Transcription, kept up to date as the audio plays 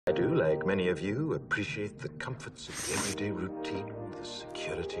I do, like many of you, appreciate the comforts of the everyday routine, the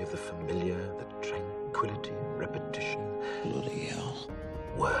security of the familiar, the tranquility of repetition. Bloody hell.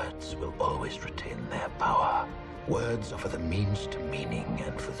 Words will always retain their power. Words offer the means to meaning,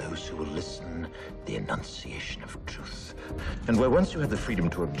 and for those who will listen, the enunciation of truth. And where once you had the freedom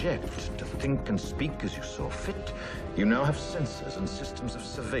to object, to think and speak as you saw fit, you now have censors and systems of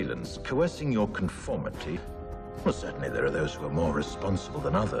surveillance coercing your conformity. Well, certainly there are those who are more responsible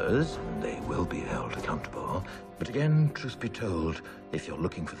than others, and they will be held accountable. But again, truth be told, if you're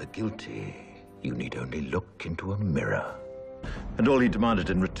looking for the guilty, you need only look into a mirror. And all he demanded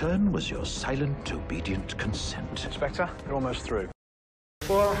in return was your silent, obedient consent. Inspector, you're almost through.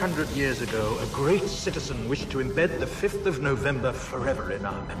 400 years ago, a great citizen wished to embed the 5th of November forever in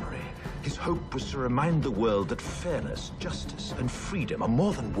our memory. His hope was to remind the world that fairness, justice, and freedom are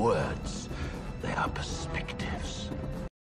more than words. They are perspectives.